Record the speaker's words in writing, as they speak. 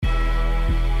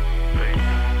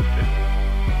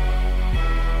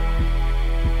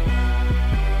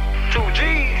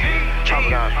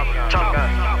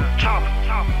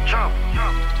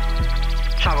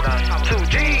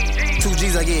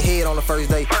G's, I get head on the first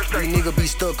day. These niggas be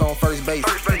stuck on first base.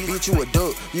 Bitch, you a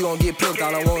duck, you gon' get picked.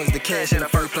 All I want is the cash in the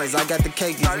first place. I got the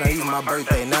cake, it's not even my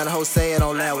birthday. Now the hoe sad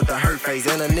on loud with the hurt face.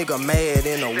 And a nigga mad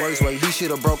in the worst way. He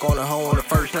should've broke on the hoe on the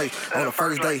first place, on the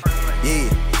first day. Yeah,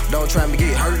 don't try me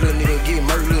get hurt, little nigga, get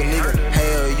murdered, little nigga.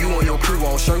 Hell, you and your crew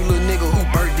on shirt, little nigga. Who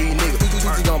birthed these niggas?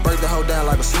 Tutti gon' break the hoe down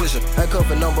like a swisher. I cuff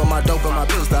a number, my dope and my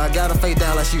pistol. I got her face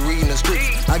down like she reading the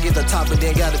scripts. I get the top and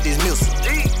then got it dismissal.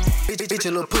 Bitch,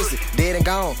 a little pussy, dead and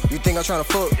gone. You think I'm tryna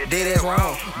fuck? Dead ass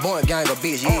wrong. Born gang a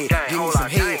bitch, yeah. Give me some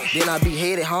head, then I be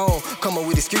headed home. Come up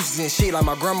with excuses and shit like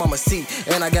my grandmama see.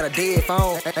 And I got a dead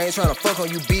phone. I ain't tryna fuck on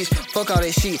you, bitch. Fuck all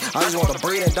that shit. I just want the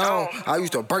bread and dawn. I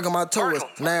used to break on my toes.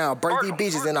 Now I break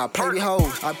these bitches and I play these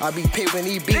hoes. I be pimping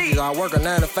these bitches. I work a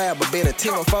 9 to 5, but better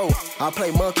 10 or 4. I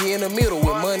play monkey in the middle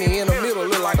with money in the middle.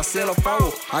 Look like a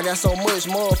centerfold. I got so much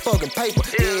motherfucking paper.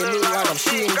 Yeah, it look like I'm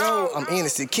shitting gold. I'm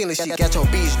innocent, killing shit. Got your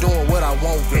bitch doing what I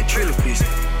want with ventriloquist.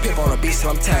 Pimp on a bitch till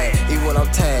I'm tired. Even when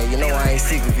I'm tired, you know I ain't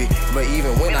sick of it. But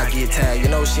even when I get tired, you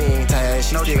know she ain't tired.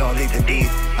 She still gon' lick the dick.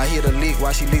 I hit a lick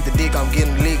while she lick the dick. I'm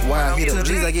getting licked while I hit the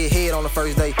G's. I get head on the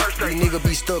first day. These niggas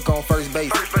be stuck on first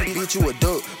base. Bitch, you a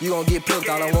duck, you gon' get picked.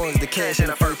 All I want is the cash in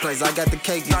the first place. I got the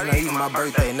cake, it's not even my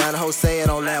birthday. Now the hoe sad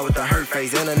on loud with the hurt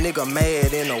face. And a nigga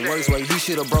mad in the worst way. He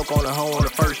should've broke on the hoe on the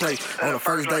first place, on the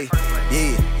first day.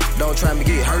 Yeah, don't try me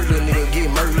get hurt, little nigga, get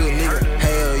murdered, little nigga.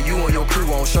 Hell, you and your crew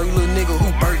on shirt, little nigga.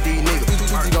 Who birthed these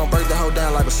niggas? Tutti gon' break the hoe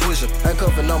down like a swisher. I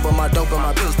cuff a number, my dope and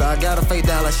my pistol. I got her face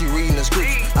down like she reading the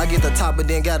scripts. I get the top and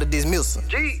then got a dismissal.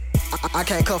 I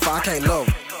can't cuff her, I can't love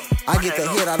her. I get the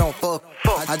hit, I don't fuck.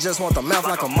 I just want the mouth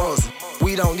like a muzzle.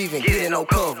 We don't even get in no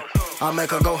cover. I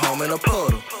make her go home in a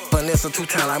puddle. Vanessa 2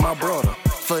 times like my brother.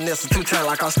 Vanessa 2 times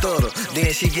like I stutter.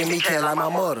 Then she give me cat like my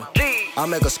mother. I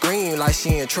make her scream like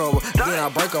she in trouble. Then I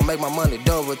break her, make my money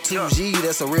double. 2G,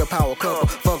 that's a real power couple.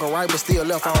 Fuck her right, but still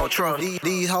left on trouble.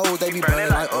 These hoes, they be burning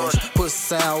like us.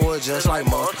 Pussy sour just like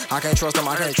must. I can't trust them,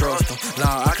 I can't trust them.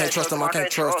 Nah, I can't trust them, I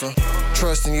can't trust them.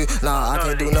 Trusting you, nah, I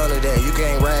can't do none of that. You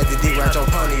can't ride the dick, ride your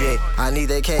pony yet. I need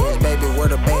that cash, baby, where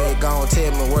the bag gone?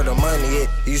 Tell me where the money at.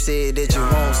 You said that you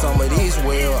want some of these,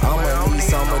 well, I'ma need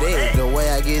some of that. The way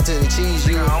I get to the cheese,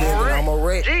 you thinking I'm a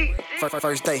wreck.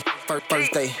 First day,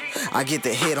 I get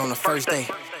the head on the first day.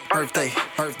 Birthday,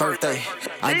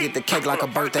 I get the cake like a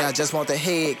birthday. I just want the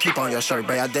head, keep on your shirt,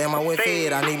 babe. I damn, I went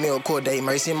fed. I need me a Corday,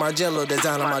 Mercy Margiela,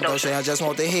 design on my Dolce. I just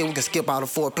want the head, we can skip out of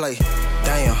foreplay.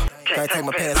 Damn, can't take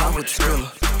my pants off with the Skrilla.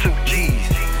 2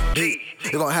 G's, D.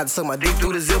 You gon' have to suck my dick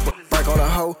through the zipper. Break on a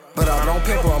hoe, but I don't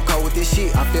pimp her. I'm cold with this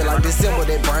shit. I feel like December.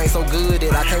 That brain so good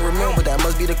that I can't remember. That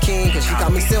must be the king, cause she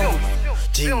got me simple.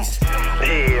 Jeez.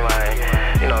 Yeah,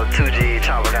 man. You know, 2G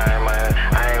chopper gang, man.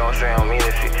 I ain't gon' say I'm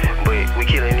innocent, but we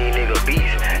killing these nigga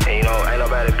beats. And you know, ain't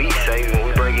nobody beat safe, and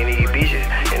we breaking these bitches.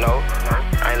 You know,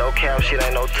 ain't no cap shit,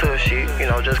 ain't no tough shit. You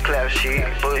know, just clap shit,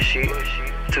 bullshit.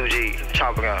 2G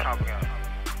chopper gang.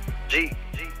 G.